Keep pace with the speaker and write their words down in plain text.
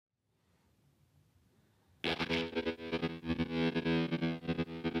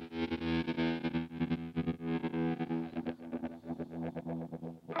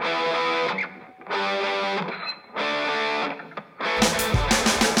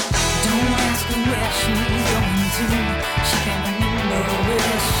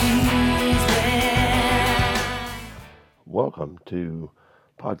welcome to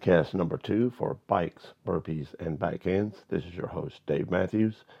podcast number 2 for Bikes, Burpees, and Backhands. This is your host, Dave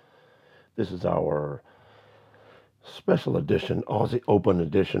Matthews. This is our special edition, Aussie Open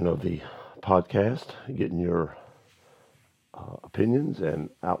edition of the podcast, getting your opinions and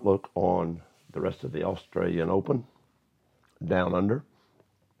outlook on the rest of the Australian Open down under.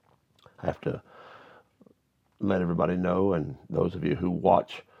 I have to let everybody know, and those of you who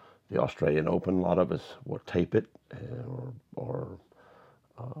watch the Australian Open, a lot of us will tape it or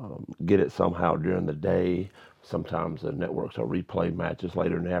get it somehow during the day. Sometimes the networks will replay matches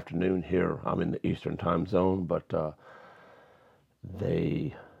later in the afternoon. Here, I'm in the Eastern time zone, but a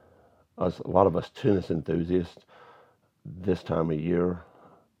lot of us tennis enthusiasts this time of year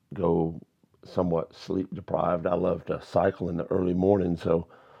go somewhat sleep deprived. I love to cycle in the early morning, so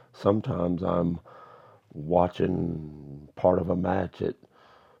sometimes I'm watching part of a match at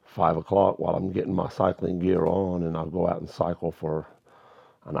 5 o'clock while I'm getting my cycling gear on, and I'll go out and cycle for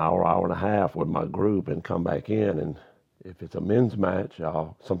an hour and a half with my group and come back in. And if it's a men's match,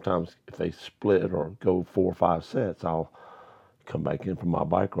 I'll sometimes, if they split or go 4 or 5 sets, I'll come back in from my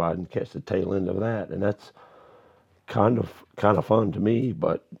bike ride and catch the tail end of that. And that's kind of fun to me.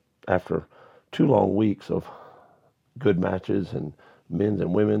 But after 2 long weeks of good matches and men's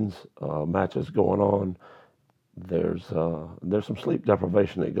and women's matches going on, there's some sleep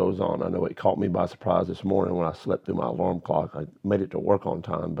deprivation that goes on. I know it caught me by surprise this morning when I slept through my alarm clock. I made it to work on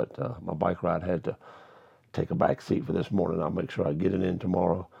time, but my bike ride had to take a back seat for this morning. I'll make sure I get it in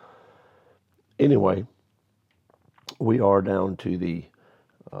tomorrow. Anyway, we are down to the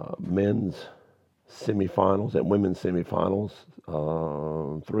men's semifinals and women's semifinals.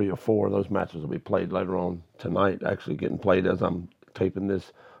 3 or 4 of those matches will be played later on tonight, actually getting played as I'm taping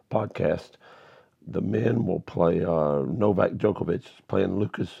this podcast. The men will play Novak Djokovic playing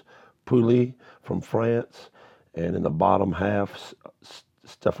Lucas Pouille from France, and in the bottom half,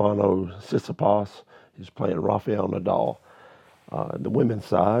 Stefano Tsitsipas is playing Rafael Nadal. The women's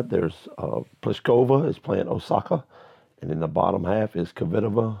side, there's Pliskova is playing Osaka, and in the bottom half is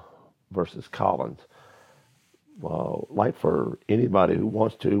Kvitova versus Collins. Well, like for anybody who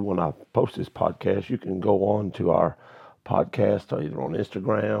wants to, when I post this podcast, you can go on to our podcast either on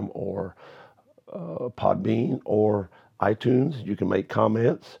Instagram or Podbean or iTunes. You can make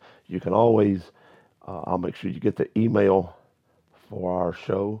comments. You can always, I'll make sure you get the email for our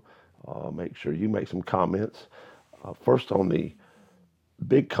show. Make sure you make some comments. First on the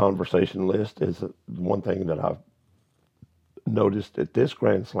big conversation list is one thing that I've noticed at this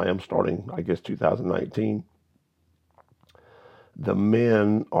Grand Slam starting, I guess, 2019. The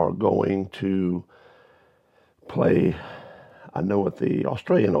men are going to play, I know at the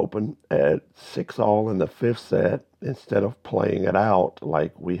Australian Open, at 6-all in the 5th set, instead of playing it out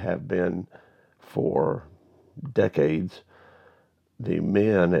like we have been for decades, the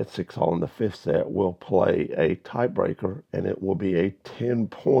men at 6-all in the 5th set will play a tiebreaker, and it will be a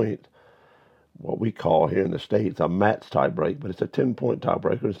 10-point, what we call here in the States a match tiebreak, but it's a 10-point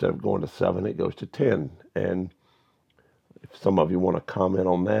tiebreaker. Instead of going to 7, it goes to 10. And if some of you want to comment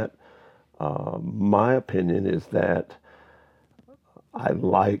on that, my opinion is that I'm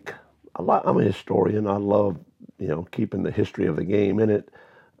a historian. I love, keeping the history of the game in it.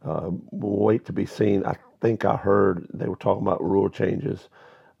 We'll wait to be seen. I think I heard they were talking about rule changes.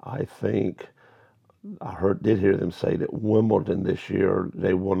 I think did hear them say that Wimbledon this year,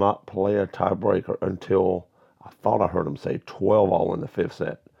 they will not play a tiebreaker until, I thought I heard them say 12-all in the 5th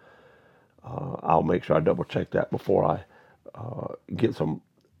set. I'll make sure I double check that before I get some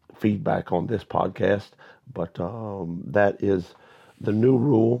feedback on this podcast. But that is the new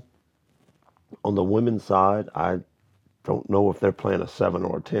rule. On the women's side, I don't know if they're playing a 7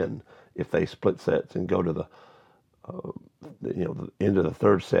 or a 10. If they split sets and go to the end of the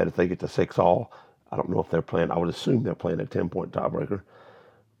 3rd set, if they get to 6-all, I don't know if they're playing. I would assume they're playing a 10-point tiebreaker.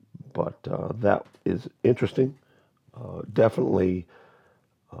 But that is interesting. Definitely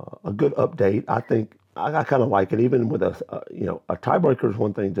a good update. I think I kind of like it. Even with a tiebreaker is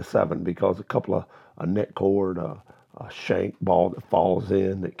one thing to 7, because a couple of a net cord, a shank ball that falls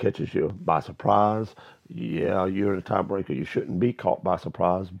in that catches you by surprise. Yeah, you're in a tiebreaker. You shouldn't be caught by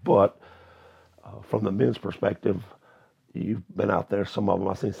surprise. But from the men's perspective, you've been out there. Some of them,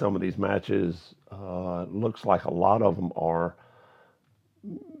 I've seen some of these matches. It looks like a lot of them are,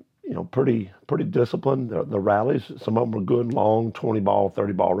 pretty disciplined. The rallies, some of them are good, long 20-ball,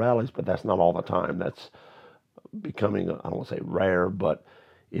 30-ball rallies, but that's not all the time. That's becoming, I don't want to say rare, but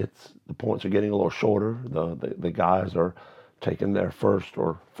the points are getting a little shorter. The guys are taking their first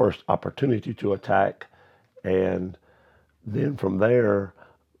opportunity to attack, and then from there,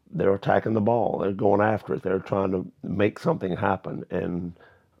 they're attacking the ball. They're going after it. They're trying to make something happen, and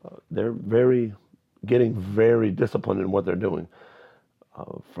they're getting very disciplined in what they're doing.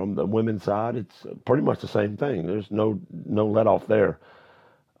 From the women's side, it's pretty much the same thing. There's no let off there.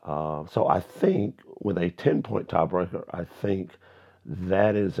 So I think with a 10-point tiebreaker, I think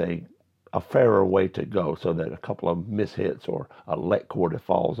that is a fairer way to go, so that a couple of mishits or a let cord that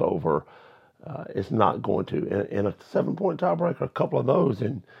falls over, it's not going to. In a 7-point tiebreaker, a couple of those,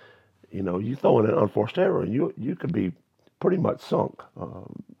 and you throw in an unforced error, and you could be pretty much sunk.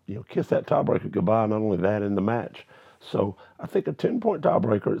 Kiss that tiebreaker goodbye. Not only that, in the match. So I think a 10-point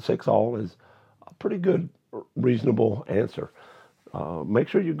tiebreaker at 6-all is a pretty good, reasonable answer. Make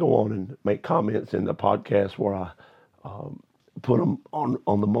sure you go on and make comments in the podcast where I put them on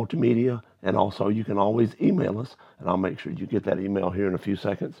the multimedia, and also you can always email us, and I'll make sure you get that email here in a few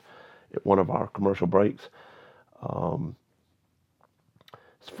seconds at one of our commercial breaks. As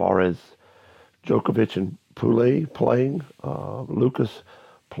far as Djokovic and Poulet playing, Lucas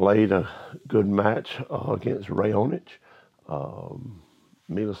played a good match against Raonic.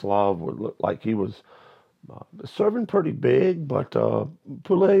 Miloslav would look like he was serving pretty big, but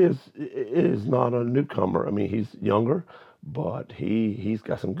Poulet is not a newcomer. I mean, he's younger, but he's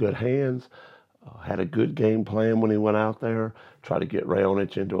got some good hands. Had a good game plan when he went out there, tried to get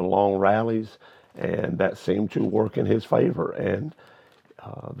Raonic into long rallies, and that seemed to work in his favor. And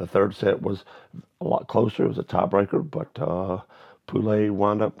the third set was a lot closer. It was a tiebreaker, but Poulet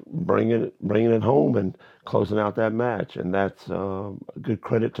wound up bringing it home and closing out that match. And that's a good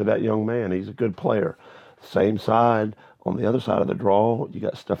credit to that young man. He's a good player. Same side, on the other side of the draw, you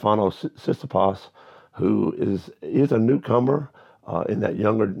got Stefanos Tsitsipas, who is a newcomer in that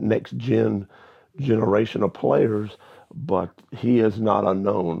younger next generation of players, but he is not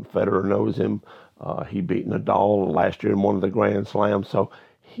unknown. Federer knows him. He beat Nadal last year in one of the Grand Slams, so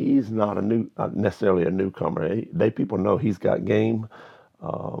he's not necessarily a newcomer. People know he's got game.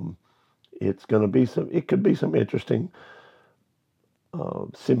 It could be some interesting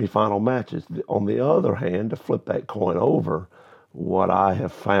semifinal matches. On the other hand, to flip that coin over, what I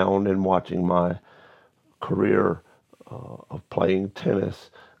have found in watching my career of playing tennis,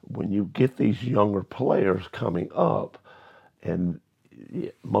 when you get these younger players coming up, and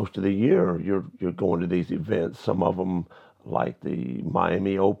most of the year you're going to these events, some of them like the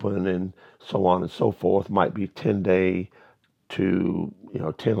Miami Open and so on and so forth, might be 10-day to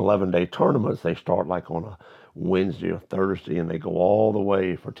 10, 11-day tournaments. They start like on a Wednesday or Thursday, and they go all the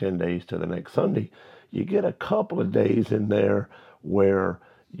way for 10 days to the next Sunday. You get a couple of days in there where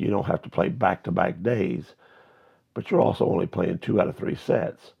you don't have to play back-to-back days, but you're also only playing 2 out of 3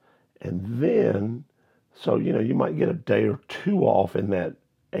 sets. And then, so, you might get a day or 2 off in that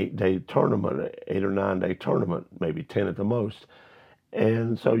 8-day tournament, 8 or 9-day tournament, maybe 10 at the most.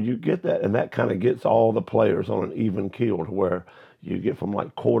 And so you get that, and that kind of gets all the players on an even keel, to where you get from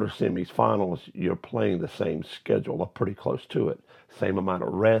like quarter, semis, finals, you're playing the same schedule or pretty close to it. Same amount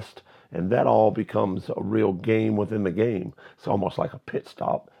of rest, and that all becomes a real game within the game. It's almost like a pit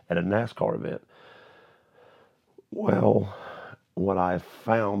stop at a NASCAR event. Well, what I've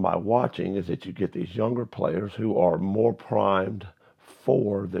found by watching is that you get these younger players who are more primed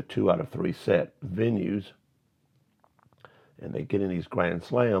for the 2 out of 3 set venues, and they get in these Grand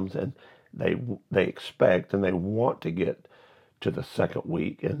Slams, and they expect and they want to get to the second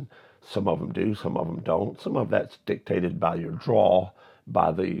week, and some of them do, some of them don't. Some of that's dictated by your draw,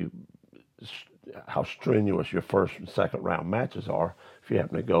 by how strenuous your first and second round matches are. If you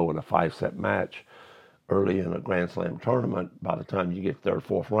happen to go in a 5-set match early in a Grand Slam tournament, by the time you get third,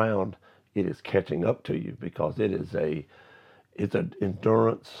 fourth round, it is catching up to you, because it's an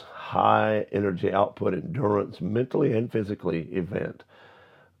endurance, high energy output, endurance, mentally and physically event.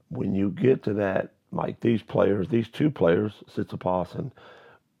 When you get to that, like these two players, Tsitsipas and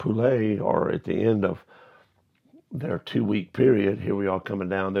Poulet, are at the end of their 2-week period. Here we are coming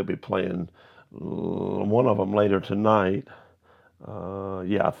down. They'll be playing one of them later tonight.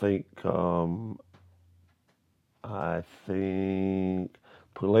 I think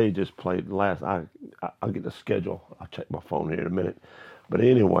Poulet just played last. I'll get the schedule. I'll check my phone here in a minute. But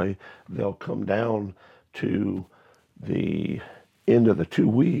anyway, they'll come down to the end of the 2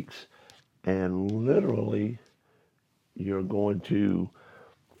 weeks, and literally you're going to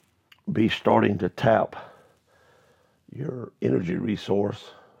be starting to tap your energy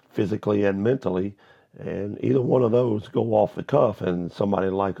resource physically and mentally, and either one of those go off the cuff, and somebody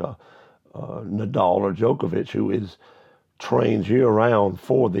like a Nadal or Djokovic, who trains year-round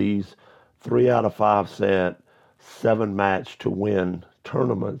for these 3 out of 5 set, 7 match to win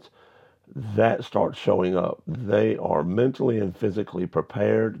tournaments, that starts showing up. They are mentally and physically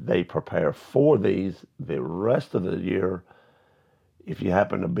prepared. They prepare for these the rest of the year. If you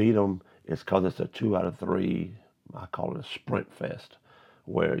happen to beat them, it's because it's a 2 out of 3. I call it a sprint fest,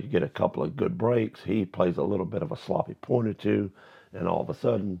 where you get a couple of good breaks. He plays a little bit of a sloppy point or two, and all of a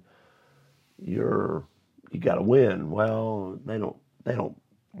sudden you got to win. Well, they don't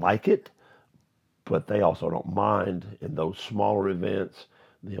like it, but they also don't mind in those smaller events.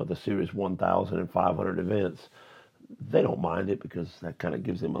 The Series 1,000 and 500 events. They don't mind it because that kind of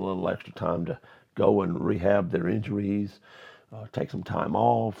gives them a little extra time to go and rehab their injuries, take some time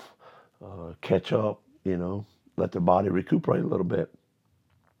off, catch up, let their body recuperate a little bit.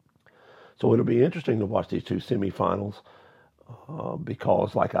 So it'll be interesting to watch these two semifinals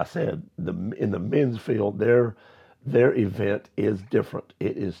because, like I said, in the men's field, their event is different.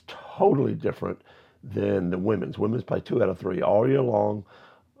 It is totally different than the women's. Women's play 2 out of 3 all year long.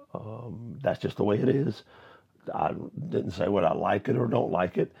 That's just the way it is. I didn't say whether I like it or don't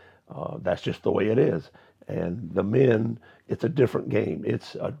like it. That's just the way it is. And the men, it's a different game.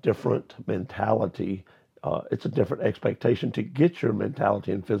 It's a different mentality. It's a different expectation to get your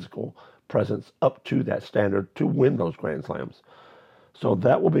mentality and physical presence up to that standard to win those Grand Slams. So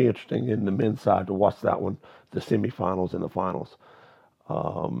that will be interesting in the men's side to watch that one, the semifinals and the finals.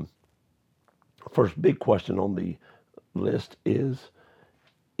 First big question on the list is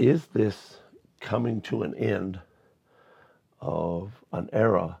this coming to an end of an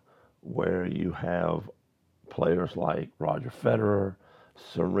era where you have players like Roger Federer,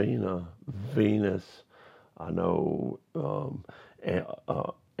 Serena, Venus, I know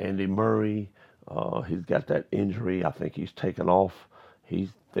Andy Murray, he's got that injury. I think he's taken off. He's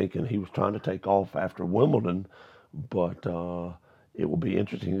thinking he was trying to take off after Wimbledon, but it will be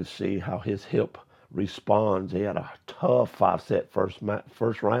interesting to see how his hip responds. He had a tough 5-set first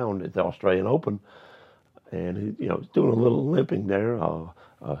round at the Australian Open, and he's doing a little limping there. A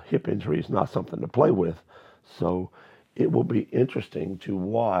hip injury is not something to play with, so it will be interesting to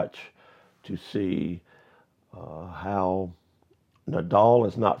watch to see how Nadal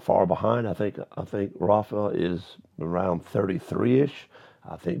is not far behind. I think Rafa is around 33-ish.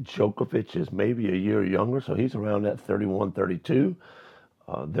 I think Djokovic is maybe a year younger, so he's around that 31, 32.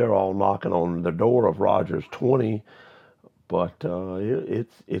 They're all knocking on the door of Roger's 20, but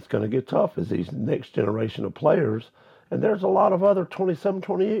it's going to get tough as these next generation of players, and there's a lot of other 27,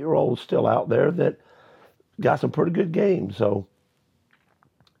 28-year-olds still out there that got some pretty good games. So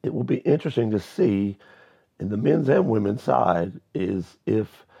it will be interesting to see in the men's and women's side is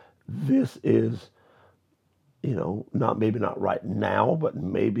if this is, maybe not right now, but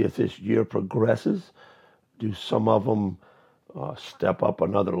maybe as this year progresses, do some of them step up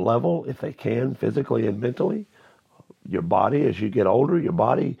another level if they can, physically and mentally. Your body, as you get older, your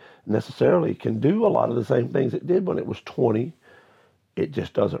body necessarily can do a lot of the same things it did when it was 20. It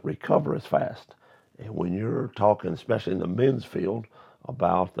just doesn't recover as fast. And when you're talking, especially in the men's field,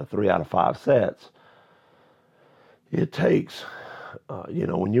 about the 3 out of 5 sets, it takes,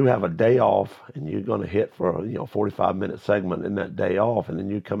 when you have a day off and you're going to hit for a 45-minute segment in that day off, and then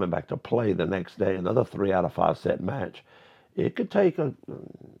you're coming back to play the next day, another 3 out of 5 set match, it could take a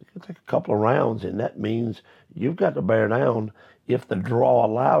couple of rounds, and that means you've got to bear down. If the draw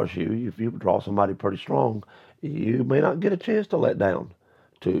allows you, if you draw somebody pretty strong, you may not get a chance to let down,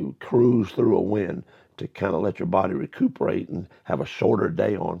 to cruise through a win, to kind of let your body recuperate and have a shorter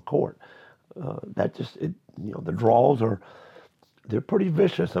day on court. The draws they're pretty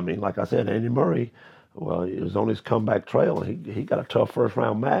vicious. I mean, like I said, Andy Murray, well, it was on his comeback trail. He got a tough first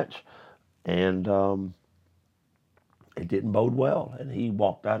round match, and it didn't bode well. And he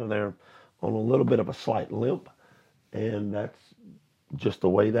walked out of there on a little bit of a slight limp, and that's just the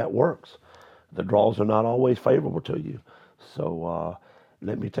way that works. The draws are not always favorable to you. So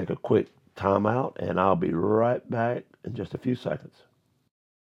let me take a quick timeout, and I'll be right back in just a few seconds.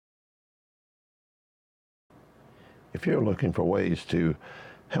 If you're looking for ways to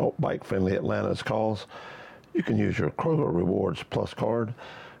help Bike Friendly Atlanta's cause, you can use your Kroger Rewards Plus card.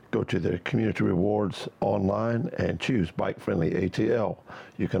 Go to the Community Rewards online and choose Bike Friendly ATL.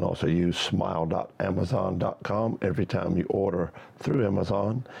 You can also use smile.amazon.com every time you order through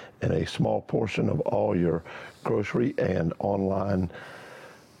Amazon, and a small portion of all your grocery and online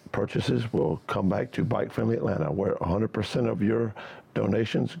purchases will come back to Bike Friendly Atlanta, where 100% of your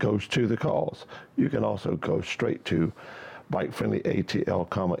donations goes to the cause. You can also go straight to Bike Friendly ATL,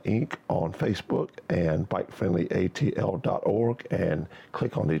 Inc. on Facebook and bikefriendlyatl.org and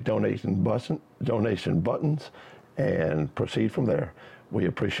click on the donation buttons and proceed from there. We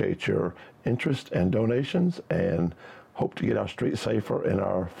appreciate your interest and donations and Hope to get our street safer in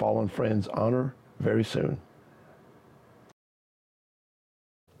our fallen friends' honor very soon.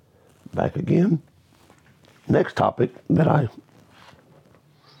 Back again. Next topic that I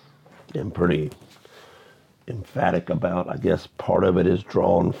am pretty emphatic about, I guess part of it is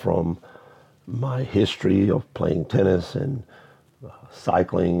drawn from my history of playing tennis and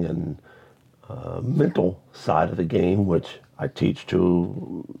cycling and mental side of the game, which I teach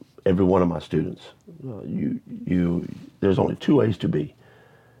to every one of my students. There's only two ways to be.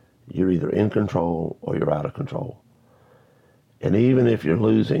 You're either in control or you're out of control. And even if you're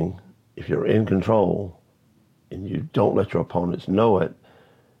losing, if you're in control and you don't let your opponents know it,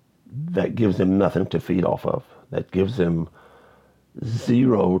 that gives them nothing to feed off of. That gives them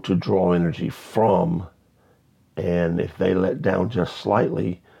zero to draw energy from. And if they let down just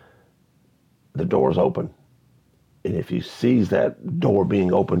slightly, the door's open. And if you seize that door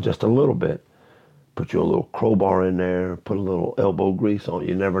being open just a little bit, put you a little crowbar in there, put a little elbow grease on it.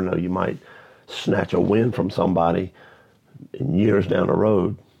 You never know, you might snatch a win from somebody in years down the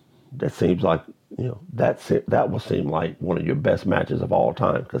road. That seems like, that will seem like one of your best matches of all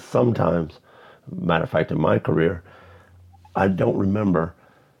time. Because sometimes, matter of fact, in my career, I don't remember.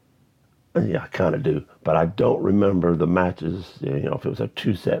 Yeah, I kind of do, but I don't remember the matches. If it was a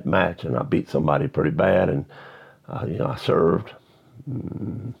 2-set match and I beat somebody pretty bad, and I served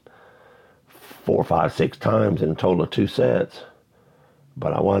 4, 5, 6 times in a total of 2 sets,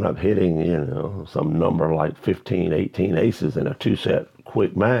 but I wound up hitting some number like 15, 18 aces in a 2-set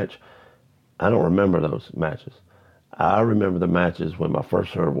quick match. I don't remember those matches. I remember the matches when my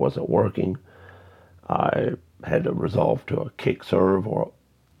first serve wasn't working. I had to resolve to a kick serve or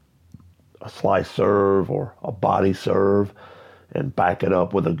a slice serve or a body serve and back it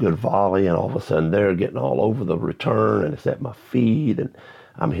up with a good volley, and all of a sudden they're getting all over the return and it's at my feet, and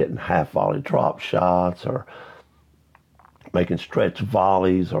I'm hitting half volley drop shots or making stretch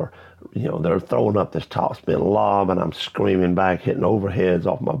volleys, or they're throwing up this topspin lob and I'm screaming back, hitting overheads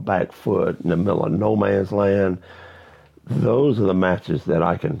off my back foot in the middle of no man's land. Those are the matches that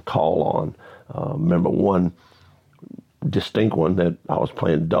I can call on. Remember one distinct one that I was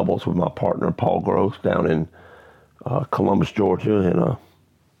playing doubles with my partner Paul Gross down in Columbus, Georgia, in a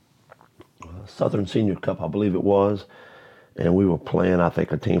Southern Senior Cup, I believe it was, and we were playing, I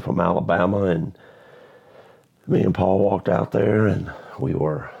think, a team from Alabama, and me and Paul walked out there and we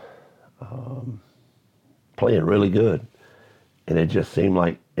were playing really good, and it just seemed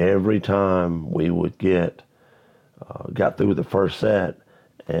like every time we would got through the first set,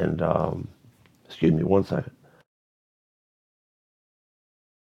 and excuse me one second.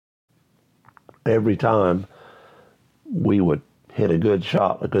 Every time we would hit a good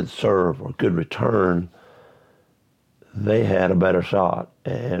shot, a good serve, or a good return, they had a better shot.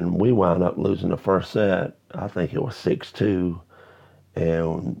 And we wound up losing the first set. I think it was 6-2.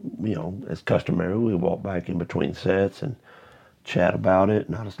 And, as customary, we walked back in between sets and chat about it.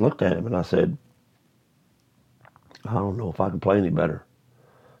 And I just looked at him and I said, I don't know if I can play any better.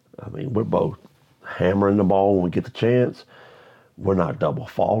 I mean, we're both hammering the ball when we get the chance. We're not double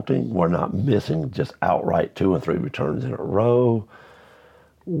faulting. We're not missing just outright 2 and 3 returns in a row.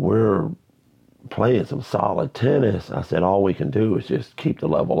 We're playing some solid tennis. I said, all we can do is just keep the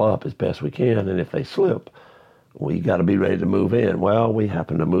level up as best we can. And if they slip, we got to be ready to move in. Well, we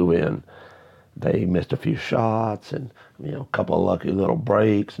happened to move in. They missed a few shots and, a couple of lucky little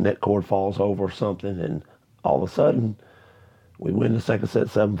breaks. Net cord falls over or something. And all of a sudden, we win the second set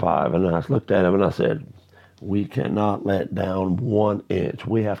 7-5. And I looked at him and I said, we cannot let down 1 inch.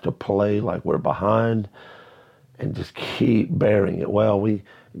 We have to play like we're behind and just keep bearing it. Well, we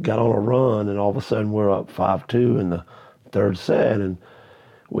got on a run, and all of a sudden we're up 5-2 in the third set, and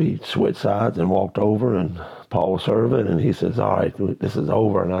we switched sides and walked over, and Paul was serving, and he says, all right, this is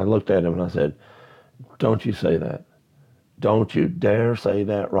over. And I looked at him and I said, don't you say that. Don't you dare say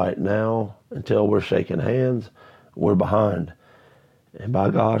that right now until we're shaking hands. We're behind. And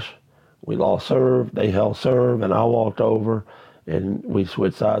by gosh, we lost serve, they held serve, and I walked over, and we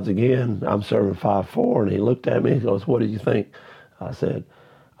switched sides again. I'm serving 5-4, and he looked at me and he goes, what do you think? I said,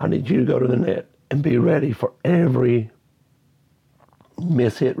 I need you to go to the net and be ready for every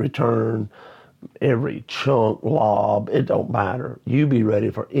mishit return, every chunk, lob. It don't matter. You be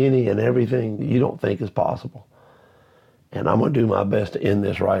ready for any and everything that you don't think is possible. And I'm going to do my best to end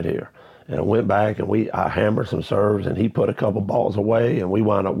this right here. And I went back and I hammered some serves, and he put a couple balls away, and we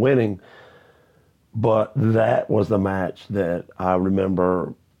wound up winning. But that was the match that I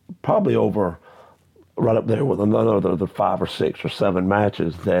remember probably over right up there with another 5 or 6 or 7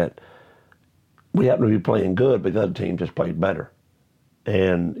 matches that we happened to be playing good, but the other team just played better.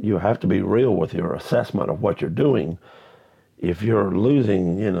 And you have to be real with your assessment of what you're doing. If you're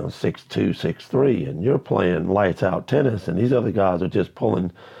losing, 6-2, 6-3, and you're playing lights out tennis, and these other guys are just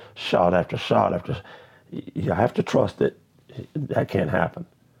pulling shot after shot after, you have to trust that can't happen.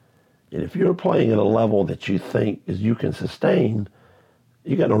 And if you're playing at a level that you think is you can sustain,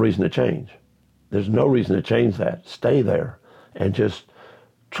 you got no reason to change. There's no reason to change that. Stay there and just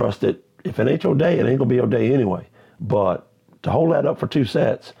trust it. If it ain't your day, it ain't gonna be your day anyway. But to hold that up for 2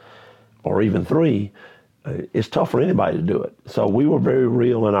 sets or even 3, it's tough for anybody to do it. So we were very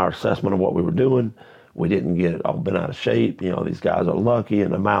real in our assessment of what we were doing. We didn't get it all bent out of shape. These guys are lucky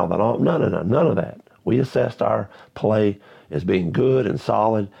and they're mouthing off. None of that. We assessed our play as being good and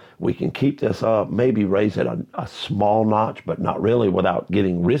solid. We can keep this up, maybe raise it a small notch, but not really without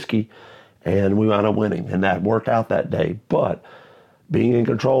getting risky. And we wound up winning, and that worked out that day. But being in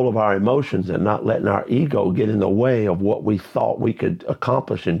control of our emotions and not letting our ego get in the way of what we thought we could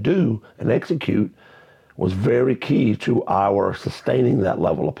accomplish and do and execute was very key to our sustaining that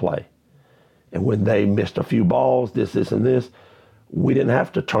level of play. And when they missed a few balls, this, and this, we didn't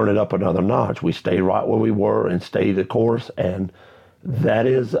have to turn it up another notch. We stayed right where we were and stayed the course. And that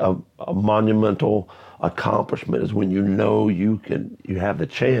is a monumental accomplishment, is when you have the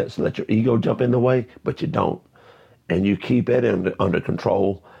chance to let your ego jump in the way, but you don't. And you keep it under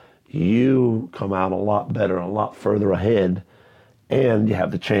control. You come out a lot better, a lot further ahead, and you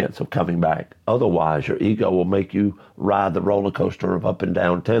have the chance of coming back. Otherwise, your ego will make you ride the roller coaster of up and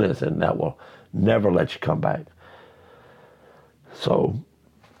down tennis, and that will never let you come back. So,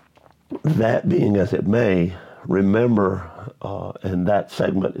 that being as it may, remember, and that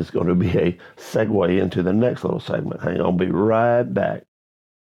segment is going to be a segue into the next little segment. Hang on, I'll be right back.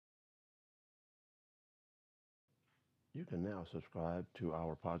 You can now subscribe to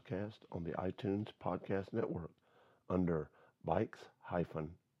our podcast on the iTunes Podcast Network under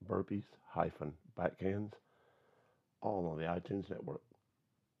Bikes-Burpees-Backhands, all on the iTunes Network.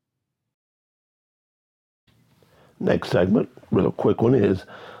 Next segment, real quick one, is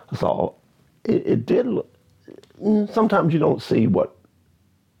it did. Sometimes you don't see what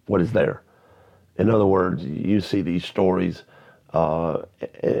is there. In other words, you see these stories,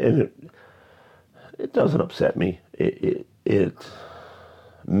 and it doesn't upset me. It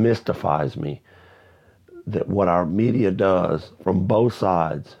mystifies me that what our media does from both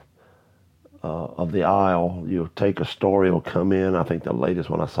sides of the aisle. You'll take a story, will come in. I think the latest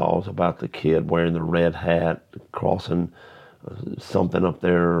one I saw was about the kid wearing the red hat crossing something up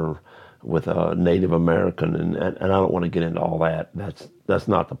there with a Native American, and I don't want to get into all that. That's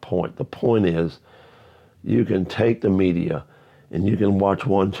not the point. The point is, you can take the media and you can watch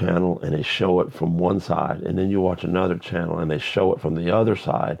one channel and they show it from one side, and then you watch another channel and they show it from the other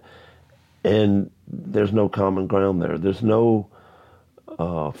side, and there's no common ground there. There's no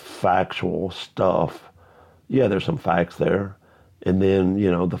factual stuff. Yeah, there's some facts there, and then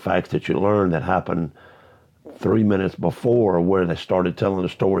the facts that you learn that happened 3 minutes before, where they started telling the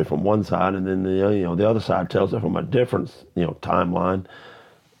story from one side, and then the other side tells it from a different timeline.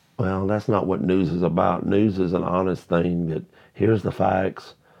 Well, that's not what news is about. News is an honest thing. That here's the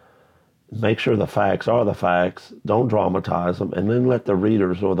facts. Make sure the facts are the facts. Don't dramatize them, and then let the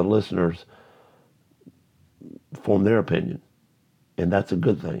readers or the listeners form their opinion, and that's a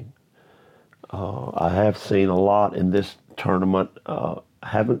good thing. I have seen a lot in this tournament. I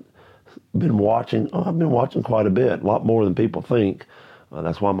haven't been watching. I've been watching quite a bit, a lot more than people think.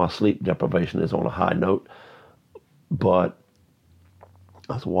 That's why my sleep deprivation is on a high note. But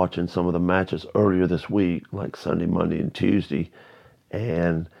I was watching some of the matches earlier this week, like Sunday, Monday, and Tuesday,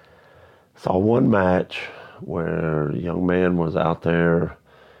 and saw one match where a young man was out there,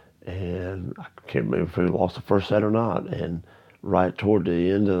 and I can't remember if he lost the first set or not. And right toward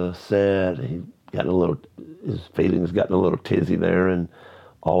the end of the set, his feelings gotten a little tizzy there, and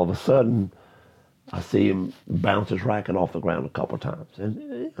all of a sudden, I see him bounce his racket off the ground a couple of times.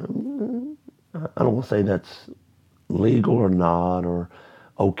 And I don't want to say that's legal or not, or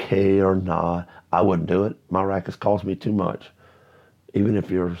okay or not. I wouldn't do it. My rackets cost me too much. Even if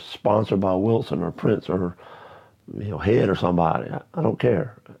you're sponsored by Wilson or Prince or Head or somebody, I don't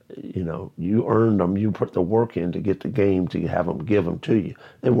care. You earned them. You put the work in to get the game, to have them give them to you.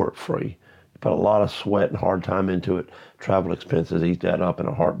 They weren't free. You put a lot of sweat and hard time into it. Travel expenses, eat that up in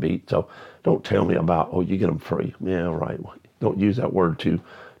a heartbeat. So don't tell me about, you get them free. Yeah, right. Don't use that word too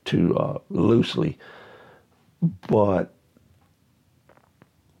loosely. But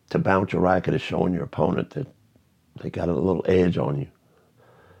to bounce your racket is showing your opponent that they got a little edge on you.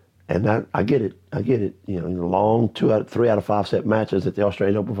 And I get it. Long 3 out of 5 set matches at the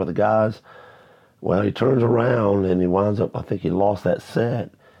Australian Open for the guys. Well, he turns around and he winds up, I think he lost that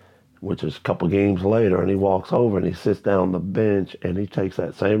set. which is a couple games later, and he walks over and he sits down on the bench and he takes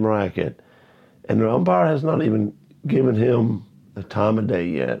that same racket, and the umpire has not even given him the time of day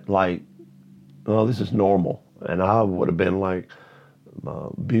yet. Like, oh, this is normal. And I would have been like,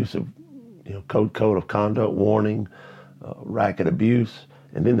 abusive, code of conduct warning, racket abuse,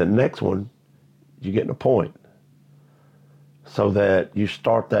 and then the next one, you're getting a point. So that you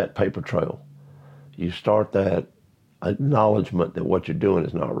start that paper trail. You start that acknowledgement that what you're doing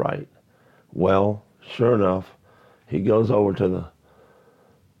is not right. Well, sure enough, he goes over to the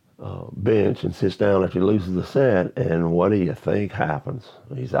bench and sits down after he loses the set, and what do you think happens?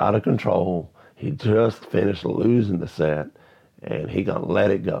 He's out of control. He just finished losing the set, and he gonna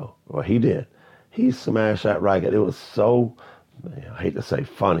let it go. Well, he did. He smashed that racket. It was so, I hate to say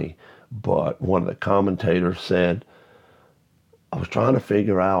funny, but one of the commentators said, I was trying to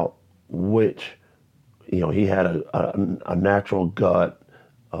figure out which, he had a natural gut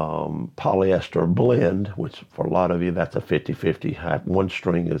polyester blend, which for a lot of you, that's a 50-50. One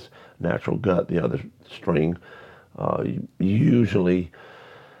string is natural gut, the other string usually,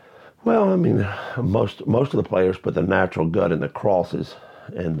 well, I mean, most of the players put the natural gut in the crosses,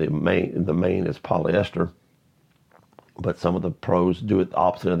 and the main is polyester. But some of the pros do it the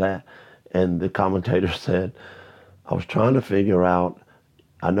opposite of that. And the commentator said, I was trying to figure out,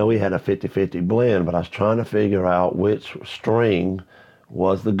 I know he had a 50-50 blend, but I was trying to figure out which string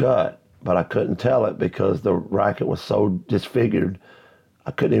was the gut, but I couldn't tell it because the racket was so disfigured,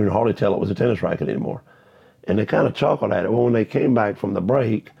 I couldn't even hardly tell it was a tennis racket anymore. And they kind of chuckled at it. Well, when they came back from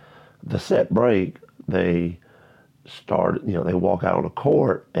the set break, they started, they walk out on the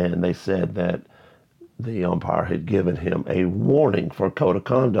court, and they said that the umpire had given him a warning for code of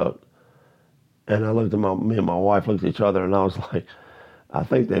conduct. And I looked at me and my wife looked at each other, and I was like, I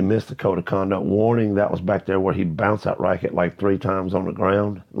think they missed the code of conduct warning. That was back there where he bounced that racket like 3 times on the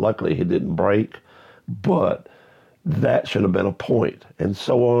ground. Luckily, he didn't break, but that should have been a point, and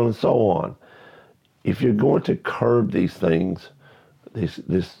so on and so on. If you're going to curb these things,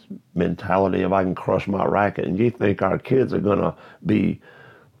 this mentality of I can crush my racket, and you think our kids are going to be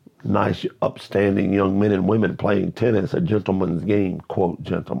nice, upstanding young men and women playing tennis, a gentleman's game, quote,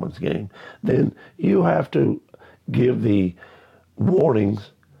 gentleman's game, then you have to give the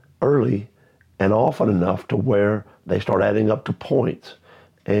warnings early and often enough to where they start adding up to points.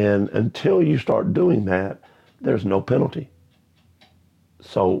 And until you start doing that, there's no penalty.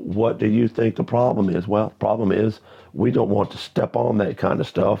 So what do you think the problem is? Well, the problem is we don't want to step on that kind of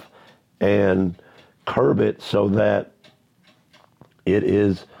stuff and curb it so that it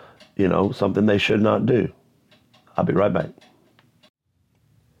is, something they should not do. I'll be right back.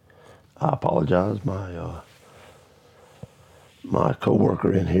 I apologize. My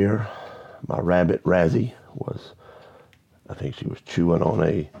coworker in here, my rabbit Razzie, I think she was chewing on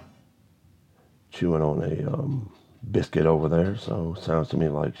a biscuit over there. So it sounds to me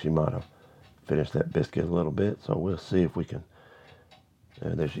like she might have finished that biscuit a little bit. So we'll see if we can.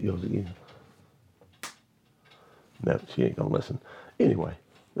 There she goes again. No, she ain't gonna listen. Anyway,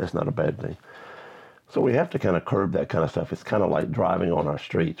 that's not a bad thing. So we have to kind of curb that kind of stuff. It's kind of like driving on our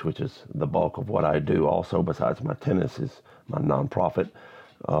streets, which is the bulk of what I do also, besides my tennis, is my nonprofit.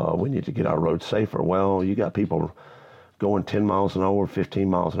 We need to get our roads safer. Well, you got people going 10 miles an hour, 15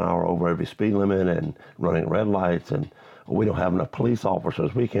 miles an hour over every speed limit and running red lights, and we don't have enough police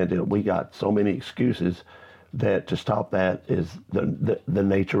officers. We can't do it. We got so many excuses that to stop that is the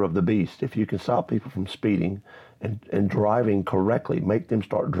nature of the beast. If you can stop people from speeding and driving correctly, make them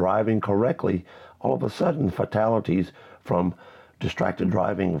start driving correctly, all of a sudden fatalities from distracted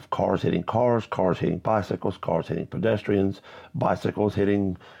driving of cars hitting cars hitting bicycles, cars hitting pedestrians, bicycles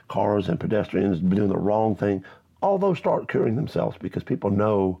hitting cars and pedestrians doing the wrong thing, all those start curing themselves because people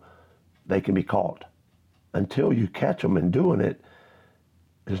know they can be caught. Until you catch them and doing it,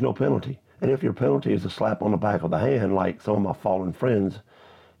 there's no penalty. And if your penalty is a slap on the back of the hand, like some of my fallen friends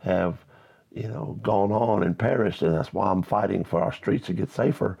have, gone on and perished, and that's why I'm fighting for our streets to get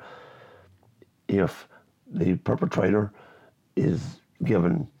safer. If the perpetrator is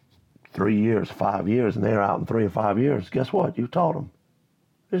given 3 years, 5 years, and they're out in 3 or 5 years, guess what? You taught them.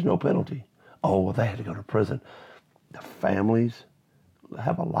 There's no penalty. Oh, well, they had to go to prison. The families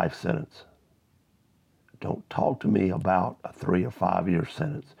have a life sentence. Don't talk to me about a 3 or 5 year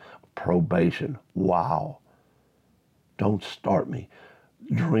sentence. Probation. Wow. Don't start me.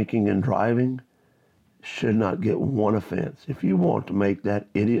 Drinking and driving should not get one offense. If you want to make that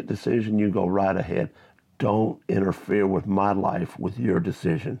idiot decision, you go right ahead. Don't interfere with my life with your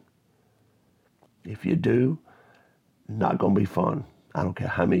decision. If you do, not going to be fun. I don't care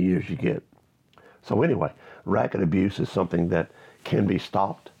how many years you get. So anyway, racket abuse is something that can be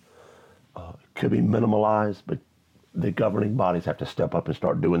stopped. could be minimalized, but the governing bodies have to step up and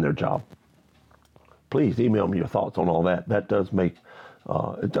start doing their job. Please email me your thoughts on all that. That does make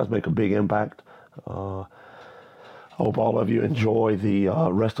it does make a big impact. Hope all of you enjoy the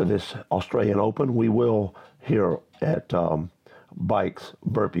rest of this Australian Open. We will here at Bikes,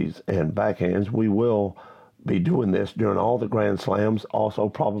 Burpees, and Backhands. We will be doing this during all the Grand Slams. Also,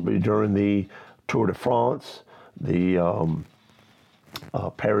 probably during the Tour de France, the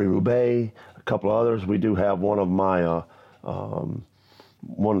Paris-Roubaix, a couple of others. We do have one of my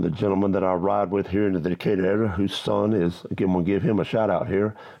one of the gentlemen that I ride with here in the Decatur area, whose son is, again, we'll give him a shout out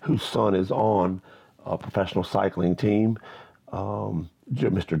here, whose son is on a professional cycling team,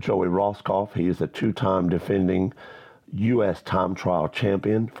 Mr. Joey Roscoff. He is a two-time defending U.S. time trial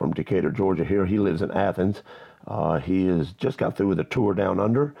champion from Decatur, Georgia here. He lives in Athens. He has just got through with a tour down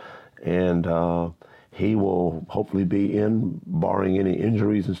under, and he will hopefully be in, barring any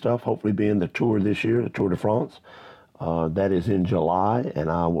injuries and stuff, hopefully be in the tour this year, the Tour de France. That is in July, and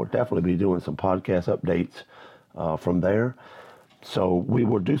I will definitely be doing some podcast updates from there. So we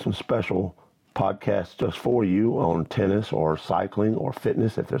will do some special podcasts just for you on tennis or cycling or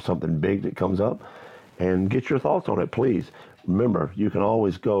fitness if there's something big that comes up. And get your thoughts on it, please. Remember, you can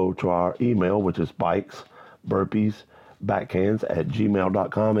always go to our email, which is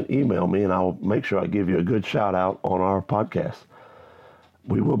bikesburpeesbackhands@gmail.com, and email me, and I'll make sure I give you a good shout out on our podcast.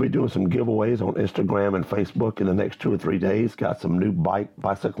 We will be doing some giveaways on Instagram and Facebook in the next 2 or 3 days. Got some new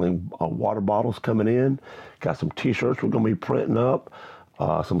bicycling water bottles coming in. Got some T-shirts we're going to be printing up.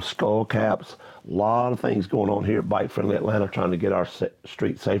 Some skull caps. A lot of things going on here at Bike Friendly Atlanta, trying to get our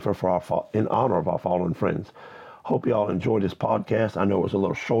street safer for in honor of our fallen friends. Hope you all enjoyed this podcast. I know it was a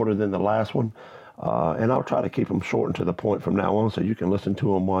little shorter than the last one. And I'll try to keep them short and to the point from now on so you can listen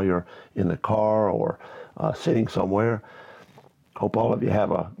to them while you're in the car or sitting somewhere. Hope all of you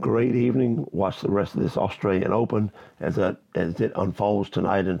have a great evening. Watch the rest of this Australian Open as it unfolds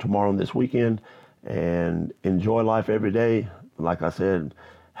tonight and tomorrow and this weekend. And enjoy life every day. Like I said,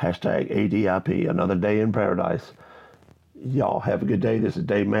 #ADIP, another day in paradise. Y'all have a good day. This is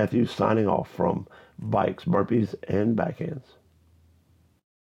Dave Matthews signing off from Bikes, Burpees, and Backhands.